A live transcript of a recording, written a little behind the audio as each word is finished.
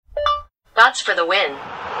Bots for the win.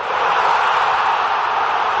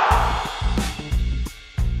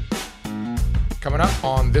 Coming up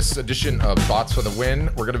on this edition of Bots for the Win,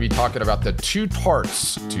 we're going to be talking about the two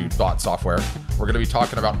parts to bot software. We're going to be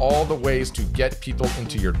talking about all the ways to get people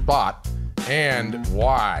into your bot and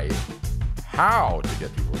why how to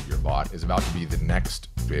get people into your bot is about to be the next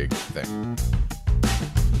big thing.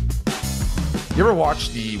 You ever watch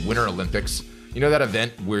the Winter Olympics? You know that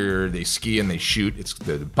event where they ski and they shoot? It's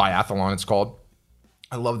the biathlon, it's called.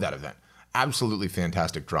 I love that event. Absolutely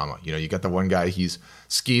fantastic drama. You know, you got the one guy, he's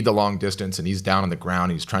skied the long distance and he's down on the ground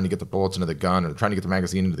and he's trying to get the bullets into the gun or trying to get the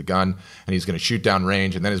magazine into the gun and he's going to shoot down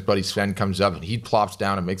range. And then his buddy Sven comes up and he plops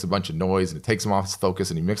down and makes a bunch of noise and it takes him off his focus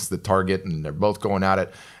and he misses the target and they're both going at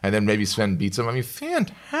it. And then maybe Sven beats him. I mean,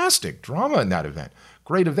 fantastic drama in that event.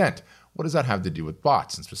 Great event. What does that have to do with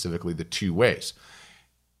bots and specifically the two ways?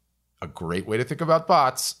 A great way to think about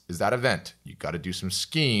bots is that event. You got to do some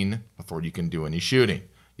skiing before you can do any shooting.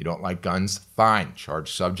 You don't like guns? Fine.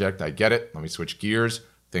 Charged subject. I get it. Let me switch gears.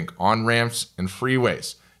 Think on-ramps and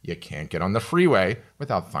freeways. You can't get on the freeway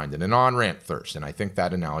without finding an on-ramp first. And I think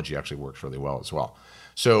that analogy actually works really well as well.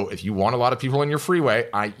 So if you want a lot of people in your freeway,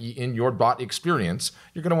 i.e. in your bot experience,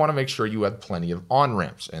 you're going to want to make sure you have plenty of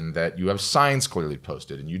on-ramps and that you have signs clearly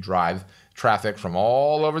posted and you drive traffic from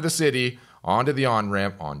all over the city onto the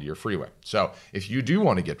on-ramp, onto your freeway. So if you do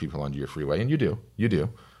want to get people onto your freeway, and you do,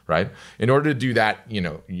 right? In order to do that,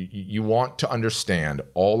 you want to understand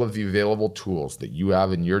all of the available tools that you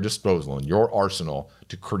have in your disposal, in your arsenal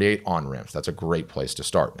to create on-ramps. That's a great place to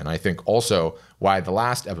start. And I think also why the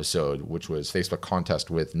last episode, which was Facebook contest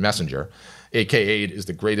with Messenger, AKA is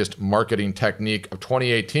the greatest marketing technique of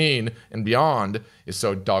 2018 and beyond, is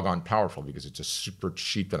so doggone powerful because it's a super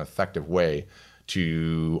cheap and effective way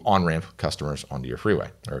to on-ramp customers onto your freeway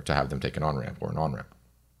or to have them take an on-ramp or an on-ramp.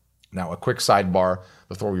 Now, a quick sidebar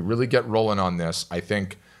before we really get rolling on this. I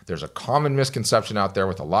think there's a common misconception out there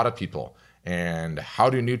with a lot of people. And how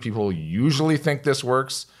do new people usually think this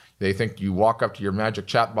works? They think you walk up to your magic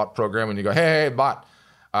chatbot program and you go, hey, bot.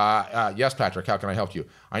 Yes, Patrick, how can I help you?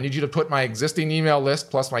 I need you to put my existing email list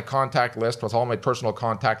plus my contact list plus all my personal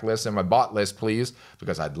contact lists and my bot list, please,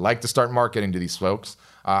 because I'd like to start marketing to these folks.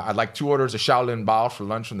 I'd like 2 orders of Shaolin Bao for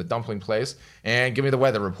lunch from the dumpling place, and give me the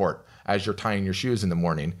weather report as you're tying your shoes in the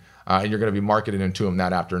morning, and you're going to be marketing them to them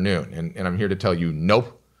that afternoon. And I'm here to tell you,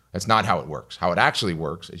 nope, that's not how it works. How it actually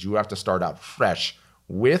works is you have to start out fresh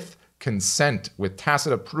with consent, with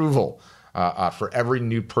tacit approval for every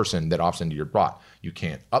new person that opts into your bot. You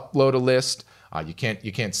can't upload a list. You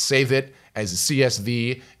can't save it as a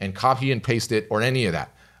CSV and copy and paste it or any of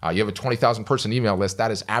that. You have a 20,000 person email list. That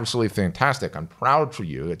is absolutely fantastic. I'm proud for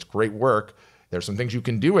you. It's great work. There's some things you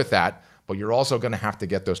can do with that, but you're also going to have to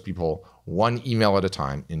get those people one email at a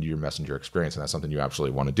time into your Messenger experience, and that's something you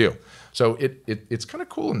absolutely want to do. So it's kind of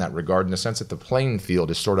cool in that regard, in the sense that the playing field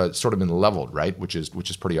is sort of been leveled, right? Which is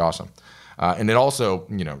pretty awesome. And it also,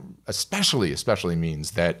 especially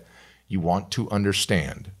means that you want to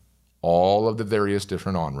understand all of the various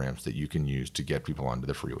different on-ramps that you can use to get people onto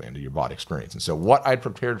the freeway, into your bot experience. And so what I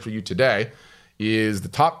prepared for you today is the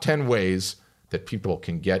top 10 ways that people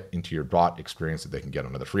can get into your bot experience, that they can get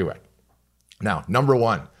onto the freeway. Now, number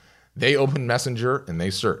 1, they open Messenger and they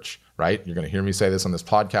search, right? You're going to hear me say this on this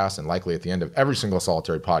podcast and likely at the end of every single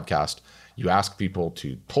solitary podcast. You ask people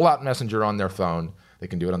to pull out Messenger on their phone. They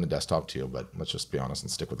can do it on the desktop too, but let's just be honest and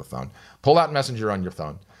stick with the phone. Pull out Messenger on your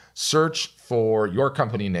phone. Search for your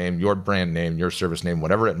company name, your brand name, your service name,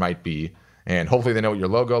 whatever it might be. And hopefully they know what your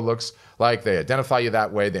logo looks like. They identify you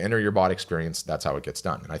that way. They enter your bot experience. That's how it gets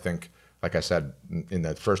done. And I think, like I said in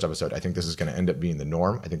the first episode, I think this is going to end up being the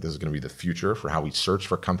norm. I think this is going to be the future for how we search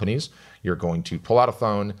for companies. You're going to pull out a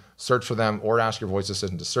phone, search for them, or ask your voice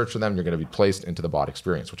assistant to search for them. You're going to be placed into the bot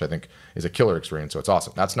experience, which I think is a killer experience. So it's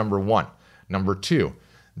awesome. That's number 1. Number 2,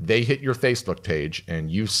 they hit your Facebook page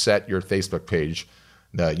and you set your Facebook page,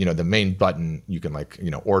 the main button. You can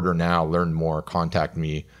order now, learn more, contact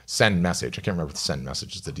me, send message. I can't remember if the send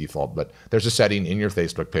message is the default, but there's a setting in your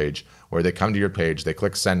Facebook page where they come to your page, they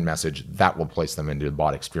click send message, that will place them into the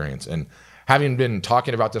bot experience. And having been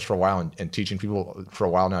talking about this for a while and teaching people for a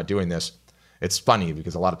while now doing this, it's funny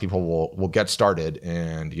because a lot of people will get started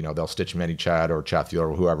and they'll stitch ManyChat or Chatfuel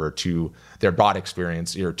or whoever to their bot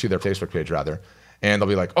experience, or to their Facebook page rather. And they'll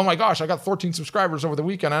be like, oh my gosh, I got 14 subscribers over the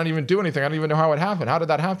weekend. I don't even do anything. I don't even know how it happened. How did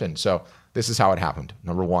that happen? So this is how it happened.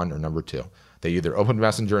 Number 1 or number 2. They either opened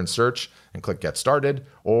Messenger and search and click get started,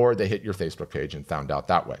 or they hit your Facebook page and found out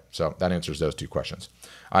that way. So that answers those 2 questions.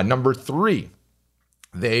 Number 3,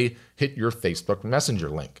 they hit your Facebook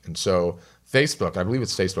Messenger link. And so Facebook, I believe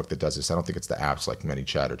it's Facebook that does this. I don't think it's the apps like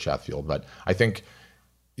ManyChat or Chatfuel, but I think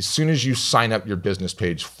as soon as you sign up your business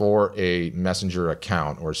page for a Messenger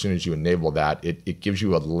account, or as soon as you enable that, it gives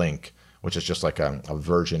you a link, which is just like a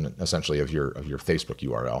version essentially of your Facebook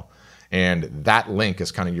URL. And that link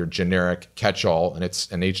is kind of your generic catch-all, and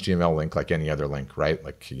it's an HTML link like any other link, right?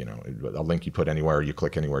 Like, a link you put anywhere, you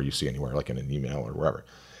click anywhere, you see anywhere, like in an email or wherever.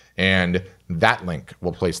 And that link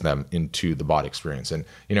will place them into the bot experience. And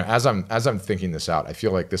as I'm thinking this out, I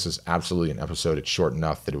feel like this is absolutely an episode. It's short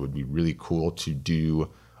enough that it would be really cool to do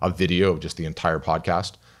a video of just the entire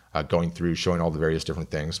podcast, going through, showing all the various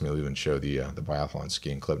different things. Maybe even show the biathlon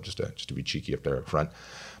skiing clip just to be cheeky up there up front.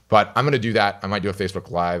 But I'm going to do that. I might do a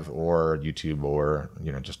Facebook Live or YouTube, or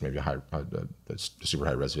just maybe a super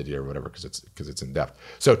high res video or whatever, because it's in depth.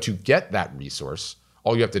 So to get that resource,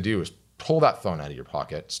 all you have to do is pull that phone out of your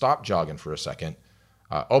pocket, stop jogging for a second,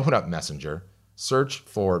 open up Messenger, search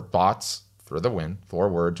for bots for the win, 4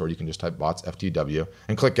 words, or you can just type bots FTW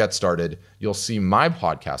and click get started. You'll see my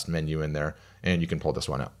podcast menu in there, and you can pull this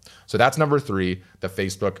one up. So that's number 3, the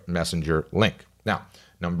Facebook Messenger link. Now,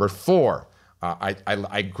 number 4,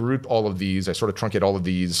 I grouped all of these. I sort of truncate all of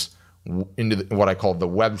these into what I call the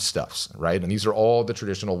web stuffs, right? And these are all the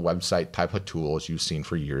traditional website type of tools you've seen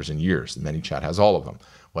for years and years. ManyChat has all of them.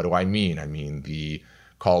 What do I mean? I mean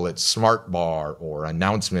call it smart bar or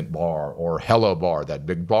announcement bar or hello bar, that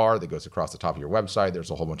big bar that goes across the top of your website.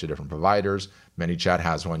 There's a whole bunch of different providers. ManyChat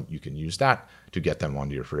has one. You can use that to get them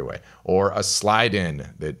onto your freeway. Or a slide-in,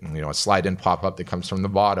 a slide-in pop-up that comes from the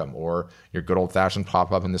bottom, or your good old-fashioned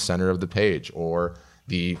pop-up in the center of the page, or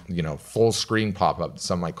the full screen pop-up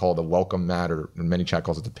some might call the welcome mat, or ManyChat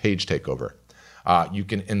calls it the page takeover. You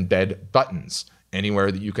can embed buttons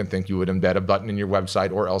anywhere that you can think you would embed a button in your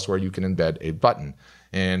website, or elsewhere you can embed a button.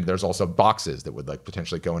 And there's also boxes that would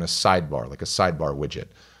potentially go in a sidebar, like a sidebar widget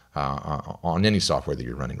on any software that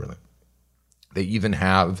you're running, really. They even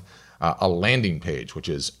have a landing page, which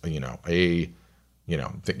is you can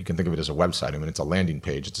think of it as a website. I mean, it's a landing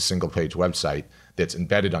page. It's a single page website that's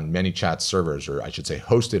embedded on ManyChat servers, or I should say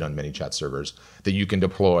hosted on ManyChat servers, that you can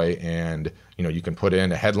deploy, and you can put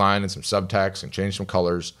in a headline and some subtext and change some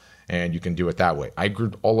colors, and you can do it that way. I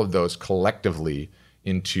grouped all of those collectively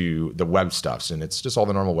into the web stuffs, and it's just all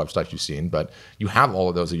the normal web stuff you've seen, but you have all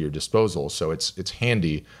of those at your disposal. So it's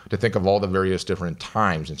handy to think of all the various different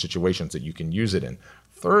times and situations that you can use it in.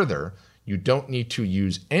 Further, you don't need to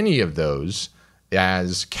use any of those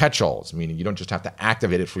as catch-alls, meaning you don't just have to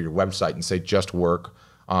activate it for your website and say just work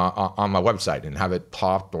on my website and have it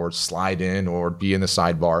pop or slide in or be in the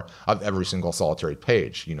sidebar of every single solitary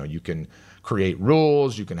page. You can create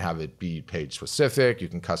rules, you can have it be page specific, you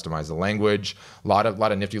can customize the language, a lot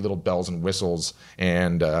of nifty little bells and whistles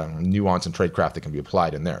and nuance and tradecraft that can be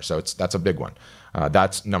applied in there. So that's a big one.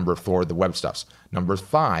 That's number 4, the web stuffs. Number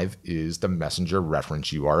 5 is the Messenger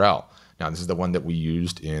reference URL. Now, this is the one that we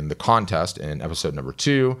used in the contest in episode number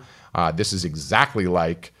 2. This is exactly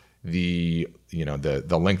like the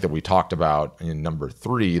link that we talked about in number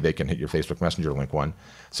 3. They can hit your Facebook Messenger link one.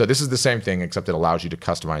 So this is the same thing, except it allows you to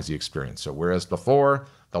customize the experience. So whereas before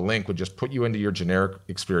the link would just put you into your generic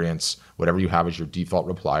experience, whatever you have as your default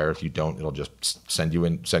replier. If you don't, it'll just send you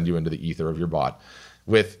into the ether of your bot.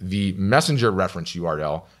 With the Messenger reference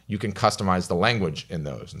URL, you can customize the language in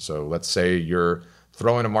those. And so let's say you're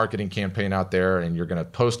throwing a marketing campaign out there, and you're going to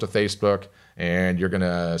post to Facebook, and you're going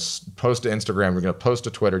to post to Instagram, you're going to post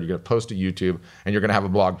to Twitter, you're going to post to YouTube, and you're going to have a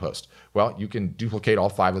blog post. Well, you can duplicate all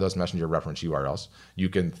 5 of those Messenger reference URLs. You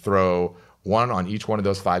can throw one on each one of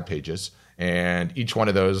those 5 pages, and each one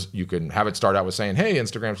of those, you can have it start out with saying, hey,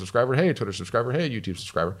 Instagram subscriber, hey, Twitter subscriber, hey, YouTube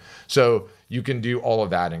subscriber. So you can do all of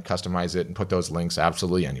that and customize it and put those links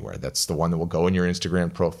absolutely anywhere. That's the one that will go in your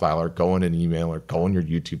Instagram profile, or go in an email, or go in your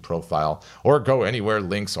YouTube profile, or go anywhere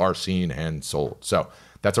links are seen and sold. So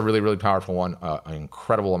that's a really, really powerful one, an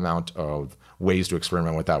incredible amount of ways to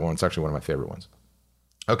experiment with that one. It's actually one of my favorite ones.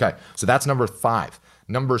 Okay, so that's number 5.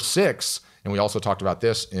 Number 6, and we also talked about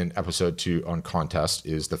this in episode 2 on contest,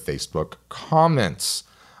 is the Facebook comments.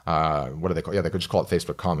 What do they call? Yeah, they could just call it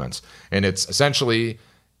Facebook comments. And it's essentially,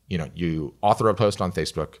 you author a post on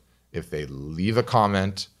Facebook. If they leave a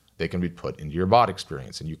comment, they can be put into your bot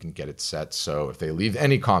experience, and you can get it set so if they leave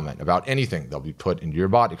any comment about anything, they'll be put into your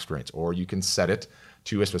bot experience. Or you can set it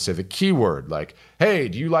to a specific keyword, like, hey,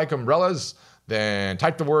 do you like umbrellas? Then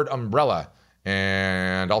type the word umbrella,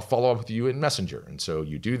 and I'll follow up with you in Messenger. And so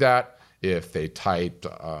you do that. If they typed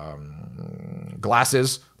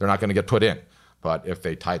glasses, they're not going to get put in. But if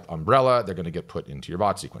they type umbrella, they're going to get put into your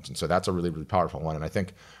bot sequence. And so that's a really, really powerful one. And I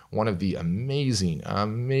think one of the amazing,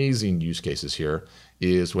 amazing use cases here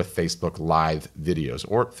is with Facebook Live videos,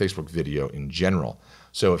 or Facebook video in general.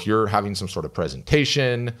 So if you're having some sort of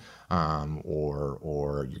presentation,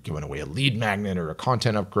 or you're giving away a lead magnet or a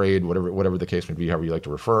content upgrade, whatever the case may be, however you like to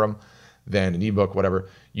refer them, then an ebook, whatever,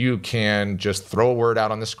 you can just throw a word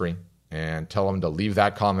out on the screen and tell them to leave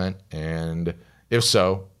that comment. And if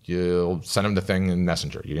so, you'll send them the thing in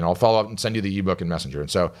Messenger. I'll follow up and send you the ebook in Messenger. And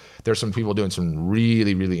so there's some people doing some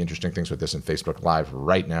really, really interesting things with this in Facebook Live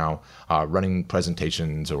right now, running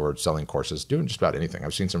presentations or selling courses, doing just about anything.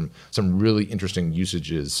 I've seen some really interesting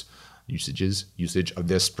usage of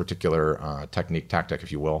this particular tactic,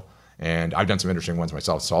 if you will. And I've done some interesting ones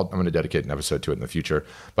myself, so I'm going to dedicate an episode to it in the future.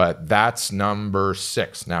 But that's number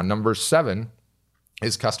 6. Now, number 7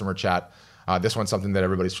 is customer chat. This one's something that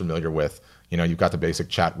everybody's familiar with. You've got the basic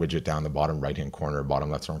chat widget down the bottom right-hand corner, bottom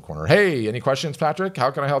left-hand corner. Hey, any questions, Patrick? How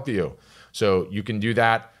can I help you? So you can do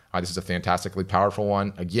that. This is a fantastically powerful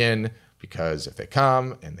one. Again, because if they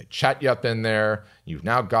come and they chat you up in there, you've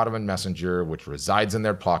now got them in Messenger, which resides in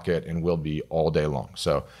their pocket and will be all day long.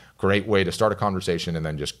 So great way to start a conversation and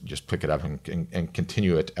then just pick it up and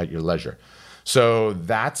continue it at your leisure. So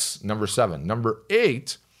that's number 7. Number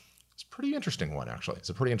 8 is a pretty interesting one, actually. It's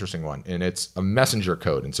a pretty interesting one, and it's a messenger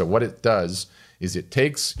code. And so what it does is it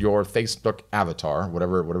takes your Facebook avatar,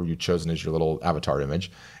 whatever you've chosen as your little avatar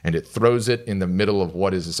image, and it throws it in the middle of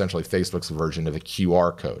what is essentially Facebook's version of a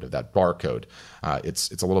QR code, of that barcode.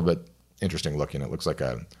 It's a little bit interesting looking. It looks like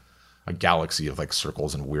a galaxy of like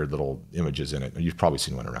circles and weird little images in it. You've probably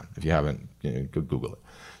seen one around. If you haven't, go Google it.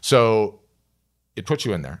 So it puts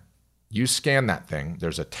you in there. You scan that thing.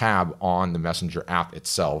 There's a tab on the Messenger app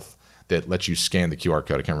itself that lets you scan the QR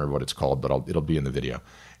code. I can't remember what it's called, but it'll be in the video.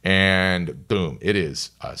 And boom, it is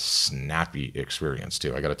a snappy experience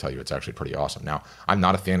too. I got to tell you, it's actually pretty awesome. Now, I'm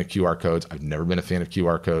not a fan of QR codes. I've never been a fan of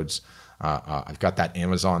QR codes. I've got that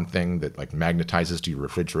Amazon thing that like magnetizes to your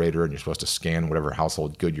refrigerator and you're supposed to scan whatever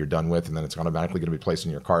household good you're done with, and then it's automatically going to be placed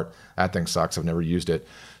in your cart. That thing sucks. I've never used it.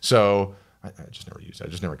 So I just never used it. I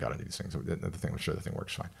just never got into these things. I'm sure the thing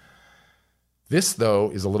works fine. This,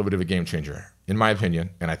 though, is a little bit of a game changer, in my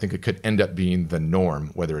opinion, and I think it could end up being the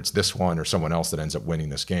norm, whether it's this one or someone else that ends up winning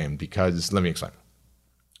this game, because let me explain.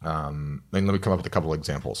 And let me come up with a couple of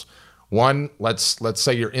examples. One, let's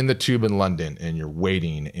say you're in the tube in London and you're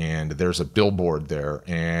waiting and there's a billboard there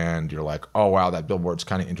and you're like, oh, wow, that billboard's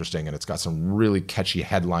kind of interesting and it's got some really catchy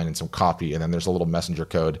headline and some copy, and then there's a little messenger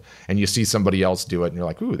code and you see somebody else do it and you're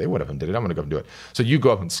like, ooh, they would have did it. I'm going to go and do it. So you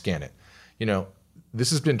go up and scan it. This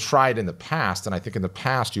has been tried in the past, and I think in the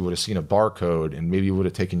past you would have seen a barcode and maybe it would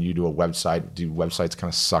have taken you to a website. Dude, websites kind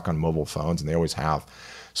of suck on mobile phones, and they always have.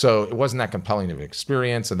 So it wasn't that compelling of an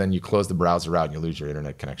experience, and then you close the browser out and you lose your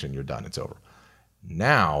internet connection, you're done, it's over.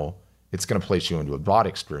 Now, it's going to place you into a bot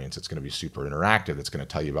experience. It's going to be super interactive. It's going to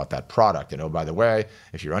tell you about that product. And oh, by the way,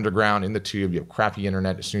 if you're underground in the tube, you have crappy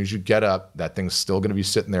internet, as soon as you get up, that thing's still going to be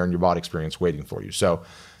sitting there in your bot experience waiting for you. So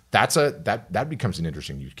that becomes an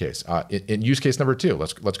interesting use case. In use case number 2,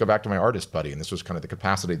 let's go back to my artist buddy, and this was kind of the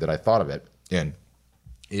capacity that I thought of it in,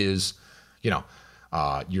 is,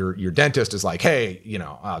 your dentist is like, hey,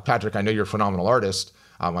 Patrick, I know you're a phenomenal artist.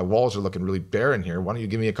 My walls are looking really bare in here. Why don't you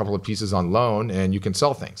give me a couple of pieces on loan and you can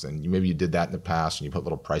sell things? And maybe you did that in the past and you put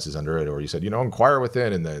little prices under it, or you said, inquire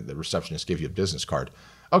within, and the receptionist gave you a business card.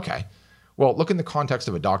 Okay. Well, look in the context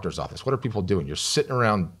of a doctor's office. What are people doing? You're sitting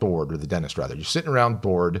around bored, or the dentist rather. You're sitting around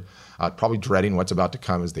bored, probably dreading what's about to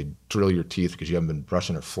come as they drill your teeth because you haven't been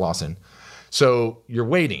brushing or flossing. So you're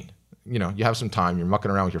waiting. You have some time. You're mucking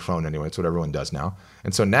around with your phone anyway. It's what everyone does now.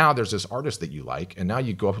 And so now there's this artist that you like, and now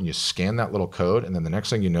you go up and you scan that little code, and then the next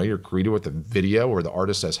thing you know, you're greeted with a video where the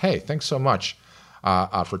artist says, hey, thanks so much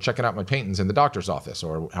for checking out my paintings in the doctor's office,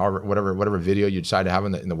 or whatever video you decide to have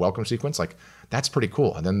in the welcome sequence. Like, that's pretty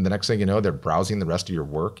cool. And then the next thing you know, they're browsing the rest of your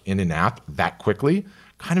work in an app that quickly.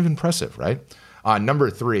 Kind of impressive, right? Number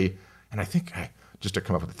 3, and I think just to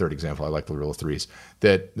come up with a third example, I like the rule of threes,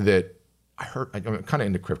 that I heard, I'm kind of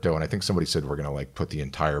into crypto, and I think somebody said we're going to put the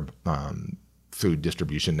entire food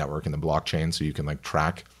distribution network in the blockchain, so you can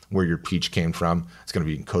track where your peach came from. It's going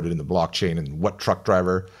to be encoded in the blockchain, and what truck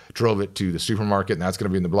driver drove it to the supermarket, and that's going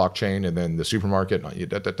to be in the blockchain, and then the supermarket,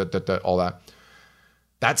 all that.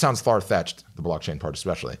 That sounds far-fetched, the blockchain part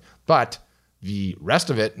especially. But the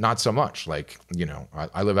rest of it, not so much.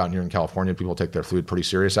 I live out here in California. People take their food pretty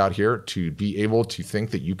serious out here. To be able to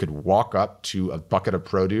think that you could walk up to a bucket of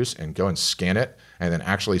produce and go and scan it and then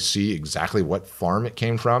actually see exactly what farm it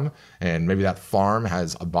came from. And maybe that farm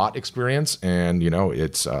has a bot experience, and,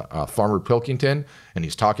 it's Farmer Pilkington, and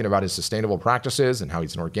he's talking about his sustainable practices and how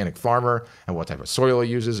he's an organic farmer and what type of soil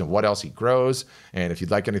he uses and what else he grows. And if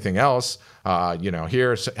you'd like anything else,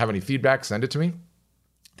 here, have any feedback, send it to me.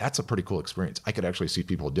 That's a pretty cool experience. I could actually see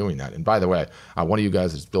people doing that. And by the way, one of you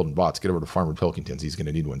guys is building bots. Get over to Farmer Pilkington's. He's going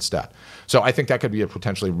to need one stat. So I think that could be a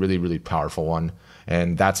potentially really, really powerful one.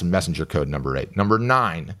 And that's messenger code number 8. Number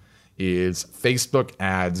 9 is Facebook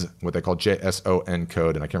ads, what they call JSON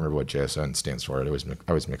code. And I can't remember what JSON stands for. I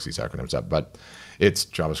always mix these acronyms up, but it's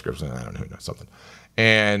JavaScript and I don't know, something.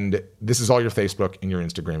 And this is all your Facebook and your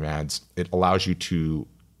Instagram ads. It allows you to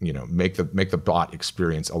make the bot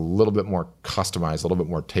experience a little bit more customized, a little bit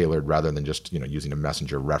more tailored, rather than just using a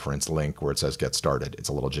messenger reference link where it says get started. It's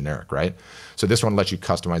a little generic, right? So this one lets you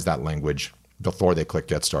customize that language before they click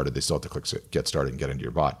get started. They still have to click get started and get into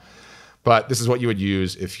your bot. But this is what you would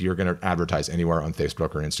use if you're going to advertise anywhere on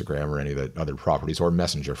Facebook or Instagram or any of the other properties, or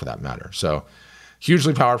Messenger for that matter. So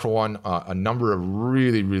hugely powerful one. A number of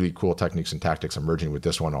really, really cool techniques and tactics emerging with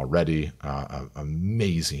this one already.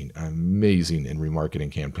 Amazing in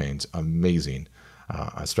remarketing campaigns. Amazing,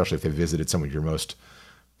 especially if they visited some of your most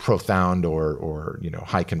profound or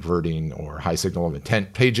high converting or high signal of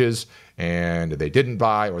intent pages, and they didn't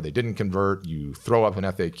buy or they didn't convert. You throw up an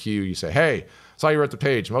FAQ. You say, "Hey, saw you were at the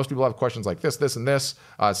page. Most people have questions like this, this, and this.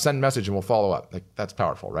 Send message and we'll follow up." Like, that's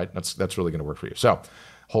powerful, right? That's really going to work for you. So,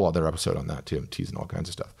 whole other episode on that too. I'm teasing all kinds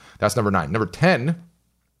of stuff. That's number 9. Number 10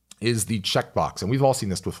 is the checkbox. And we've all seen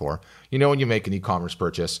this before. When you make an e-commerce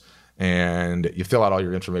purchase and you fill out all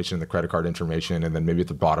your information, the credit card information, and then maybe at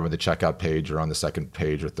the bottom of the checkout page or on the second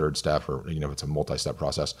page or third step, or if it's a multi-step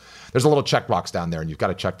process, there's a little checkbox down there and you've got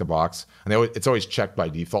to check the box. And it's always checked by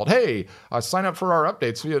default. Hey, sign up for our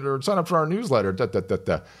updates or sign up for our newsletter.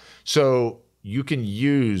 So you can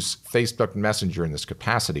use Facebook Messenger in this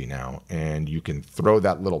capacity now, and you can throw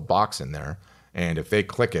that little box in there. And if they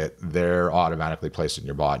click it, they're automatically placed in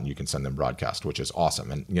your bot, and you can send them broadcast, which is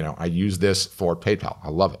awesome. And, I use this for PayPal. I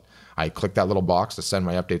love it. I click that little box to send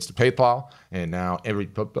my updates to PayPal. And now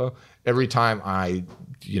every time I,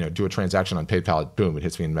 do a transaction on PayPal, boom, it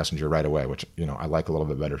hits me in Messenger right away, which, I like a little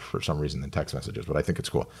bit better for some reason than text messages, but I think it's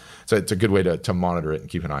cool. So it's a good way to monitor it and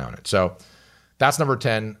keep an eye on it. So that's number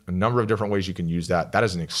 10, a number of different ways you can use that. That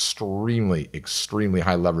is an extremely, extremely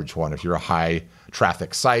high leverage one. If you're a high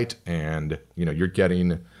traffic site and you're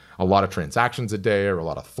getting a lot of transactions a day, or a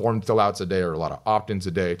lot of form fill outs a day, or a lot of opt-ins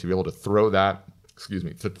a day, to be able to throw that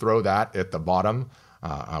at the bottom,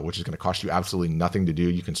 which is going to cost you absolutely nothing to do.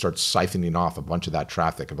 You can start siphoning off a bunch of that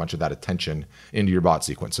traffic, a bunch of that attention into your bot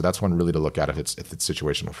sequence. So that's one really to look at if it's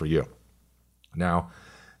situational for you. Now,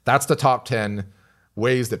 that's the top 10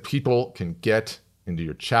 ways that people can get into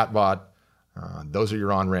your chatbot. Those are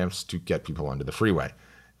your on-ramps to get people onto the freeway.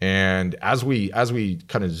 And as we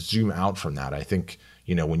kind of zoom out from that, I think,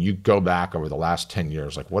 when you go back over the last 10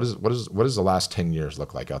 years, like what does the last 10 years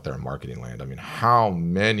look like out there in marketing land? I mean, how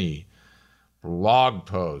many blog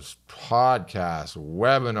posts, podcasts,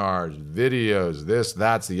 webinars, videos, this,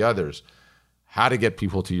 that's, the others, how to get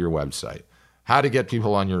people to your website, how to get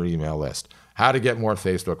people on your email list, how to get more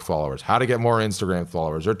Facebook followers, how to get more Instagram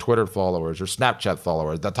followers or Twitter followers or Snapchat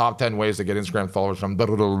followers, the top 10 ways to get Instagram followers from,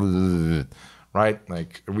 right?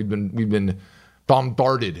 Like we've been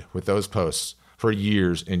bombarded with those posts for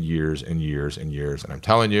years and years and years and years. And I'm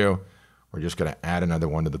telling you, we're just going to add another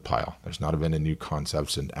one to the pile. There's not been a new concept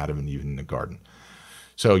since Adam and Eve in the garden.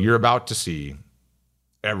 So you're about to see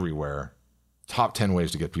everywhere top 10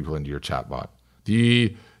 ways to get people into your chatbot.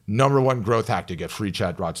 The number one growth hack to get free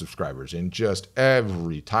chatbot subscribers in just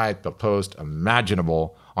every type of post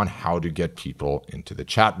imaginable on how to get people into the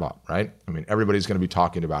chatbot, right? I mean, everybody's going to be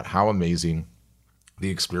talking about how amazing the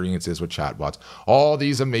experience is with chatbots. All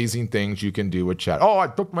these amazing things you can do with chat. Oh, I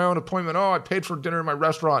booked my own appointment. Oh, I paid for dinner in my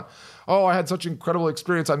restaurant. Oh, I had such incredible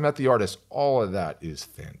experience. I met the artist. All of that is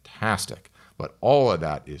fantastic. But all of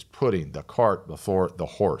that is putting the cart before the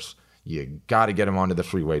horse. You got to get them onto the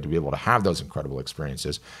freeway to be able to have those incredible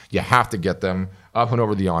experiences. You have to get them up and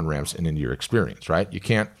over the on-ramps and into your experience, right? You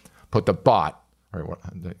can't put the bot, or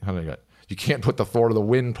how did I get? You can't put the for the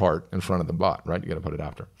win part in front of the bot, right? You got to put it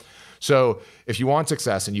after. So if you want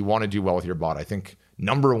success and you want to do well with your bot, I think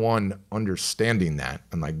number one, understanding that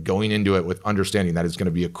and like going into it with understanding that is going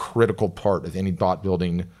to be a critical part of any bot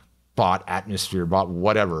building, bot atmosphere, bot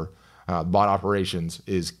whatever, bot operations,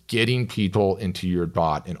 is getting people into your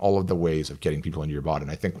bot and all of the ways of getting people into your bot. And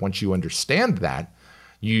I think once you understand that,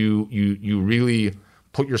 you really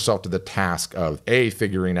put yourself to the task of A,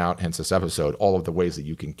 figuring out, hence this episode, all of the ways that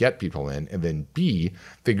you can get people in, and then B,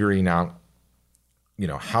 figuring out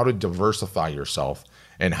how to diversify yourself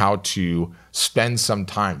and how to spend some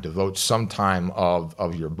time, devote some time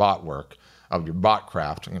of your bot work, of your bot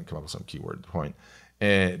craft. I'm going to come up with some keyword point,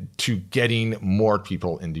 to getting more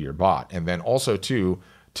people into your bot. And then also to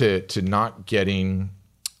not getting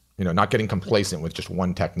not getting complacent with just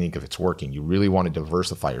one technique if it's working. You really want to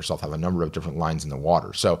diversify yourself, have a number of different lines in the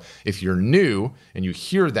water. So if you're new and you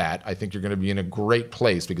hear that, I think you're going to be in a great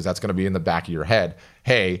place, because that's going to be in the back of your head.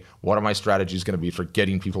 Hey, what are my strategies going to be for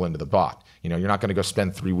getting people into the bot? You're not going to go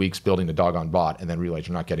spend 3 weeks building a doggone bot and then realize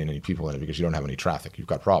you're not getting any people in it because you don't have any traffic. You've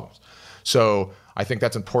got problems. So I think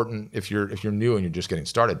that's important if you're new and you're just getting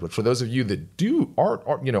started. But for those of you that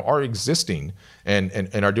are existing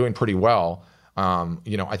and are doing pretty well,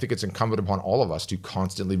 I think it's incumbent upon all of us to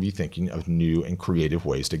constantly be thinking of new and creative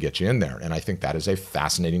ways to get you in there. And I think that is a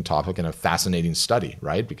fascinating topic and a fascinating study,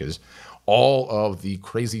 right? Because all of the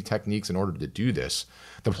crazy techniques in order to do this,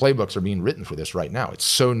 the playbooks are being written for this right now. It's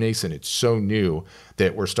so nascent, it's so new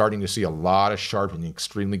that we're starting to see a lot of sharp and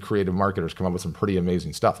extremely creative marketers come up with some pretty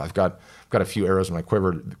amazing stuff. I've got a few arrows in my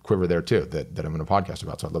quiver there too that I'm going to podcast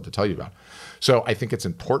about, so I'd love to tell you about. So I think it's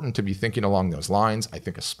important to be thinking along those lines. I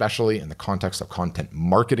think especially in the context of content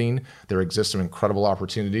marketing, there exist some incredible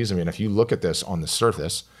opportunities. I mean, if you look at this on the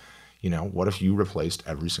surface, what if you replaced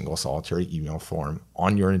every single solitary email form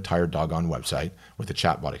on your entire doggone website with a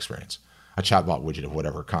chatbot experience, a chatbot widget of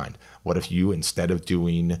whatever kind? What if you, instead of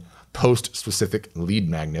doing post-specific lead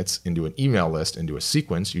magnets into an email list, into a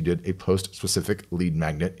sequence, you did a post-specific lead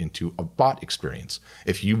magnet into a bot experience?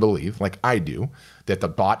 If you believe, like I do, that the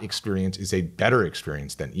bot experience is a better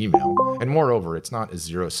experience than email, and moreover, it's not a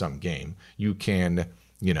zero-sum game. You can...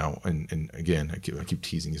 and again, I keep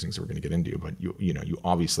teasing these things that we're going to get into, but you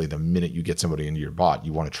obviously, the minute you get somebody into your bot,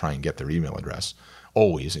 you want to try and get their email address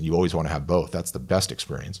always, and you always want to have both. That's the best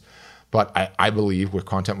experience. But I believe with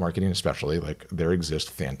content marketing especially, like, there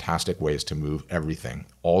exist fantastic ways to move everything,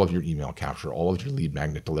 all of your email capture, all of your lead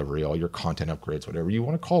magnet delivery, all your content upgrades, whatever you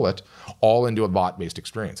want to call it, all into a bot-based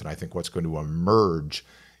experience. And I think what's going to emerge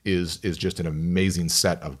is just an amazing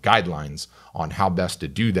set of guidelines on how best to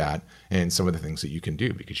do that and some of the things that you can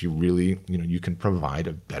do, because you really, you can provide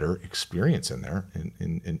a better experience in there,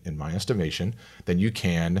 in my estimation, than you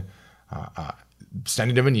can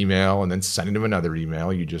sending them an email and then sending them another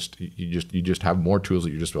email. You just have more tools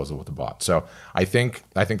at your disposal with the bot. So I think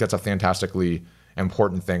that's a fantastically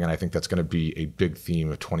important thing, and I think that's going to be a big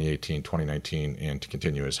theme of 2018, 2019, and to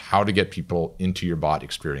continue, is how to get people into your bot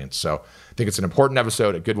experience. So I think it's an important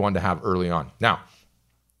episode, a good one to have early on. Now,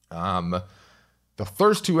 the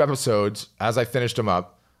first 2 episodes, as I finished them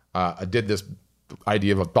up, I did this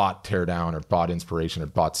idea of a bot teardown or bot inspiration or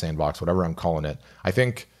bot sandbox, whatever I'm calling it. I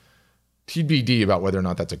think TBD about whether or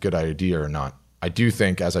not that's a good idea or not. I do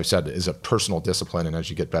think, as I've said, it is a personal discipline, and as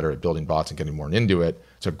you get better at building bots and getting more into it,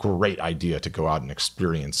 it's a great idea to go out and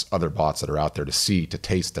experience other bots that are out there, to see, to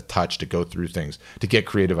taste, to touch, to go through things, to get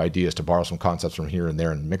creative ideas, to borrow some concepts from here and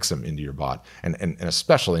there and mix them into your bot, and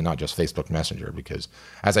especially not just Facebook Messenger, because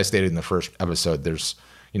as I stated in the first episode, there's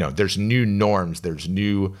new norms, there's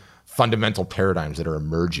new fundamental paradigms that are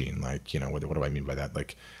emerging. Like, what do I mean by that?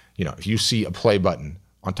 Like, if you see a play button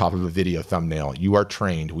on top of a video thumbnail, you are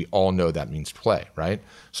trained. We all know that means play, right?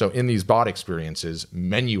 So in these bot experiences,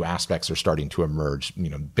 menu aspects are starting to emerge,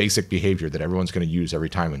 basic behavior that everyone's going to use every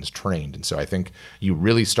time and is trained. And so I think you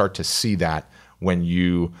really start to see that when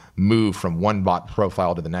you move from one bot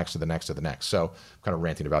profile to the next, to the next, to the next. So I'm kind of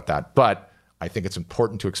ranting about that, but I think it's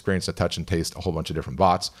important to experience and touch and taste a whole bunch of different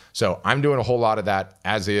bots. So I'm doing a whole lot of that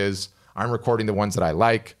as is. I'm recording the ones that I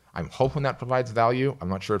like. I'm hoping that provides value. I'm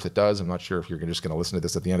not sure if it does. I'm not sure if you're just going to listen to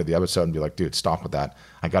this at the end of the episode and be like, dude, stop with that.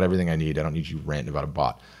 I got everything I need. I don't need you ranting about a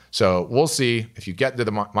bot. So we'll see. If you get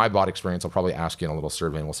to my bot experience, I'll probably ask you in a little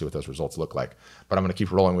survey and we'll see what those results look like. But I'm going to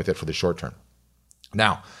keep rolling with it for the short term.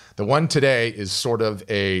 Now, the one today is sort of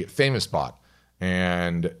a famous bot.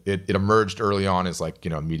 And it emerged early on as like,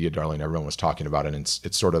 a media darling. Everyone was talking about it. And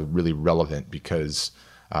it's sort of really relevant because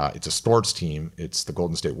it's a sports team. It's the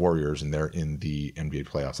Golden State Warriors, and they're in the NBA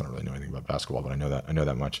playoffs. I don't really know anything about basketball, but I know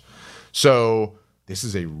that much. So this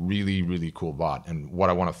is a really, really cool bot. And what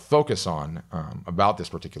I want to focus on about this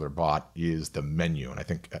particular bot is the menu. And I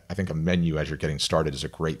think a menu as you're getting started is a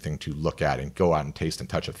great thing to look at and go out and taste and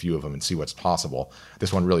touch a few of them and see what's possible.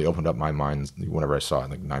 This one really opened up my mind whenever I saw it,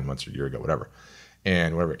 like 9 months or a year ago, whatever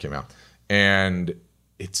it came out. And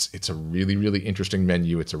it's a really, really interesting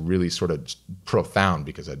menu. It's a really sort of profound,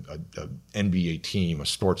 because a NBA team, a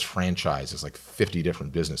sports franchise, is like 50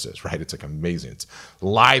 different businesses, right? It's like amazing. It's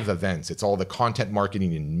live events. It's all the content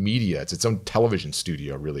marketing and media. It's its own television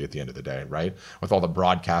studio, really, at the end of the day, right? With all the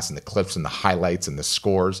broadcasts and the clips and the highlights and the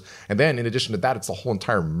scores. And then in addition to that, it's the whole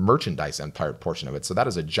entire merchandise empire portion of it. So that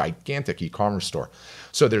is a gigantic e-commerce store.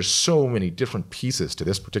 So there's so many different pieces to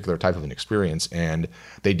this particular type of an experience. And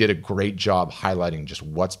they did a great job highlighting just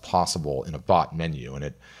what's possible in a bot menu,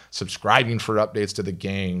 and subscribing for updates to the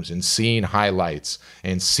games and seeing highlights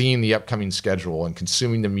and seeing the upcoming schedule and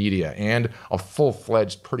consuming the media and a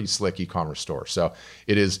full-fledged, pretty slick e-commerce store. So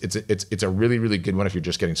it's a really, really good one if you're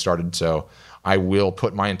just getting started. So I will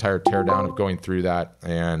put my entire teardown of going through that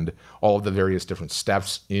and all of the various different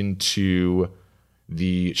steps into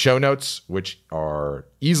the show notes, which are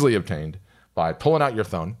easily obtained by pulling out your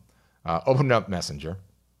phone, opening up Messenger,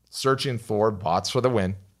 searching for Bots for the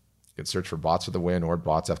Win. You can search for Bots for the Win or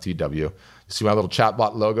Bots FTW. You see my little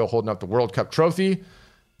chatbot logo holding up the World Cup trophy.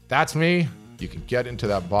 That's me. You can get into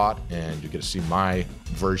that bot and you get to see my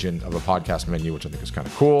version of a podcast menu, which I think is kind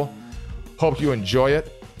of cool. Hope you enjoy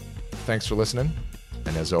it. Thanks for listening.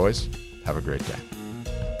 And as always, have a great day.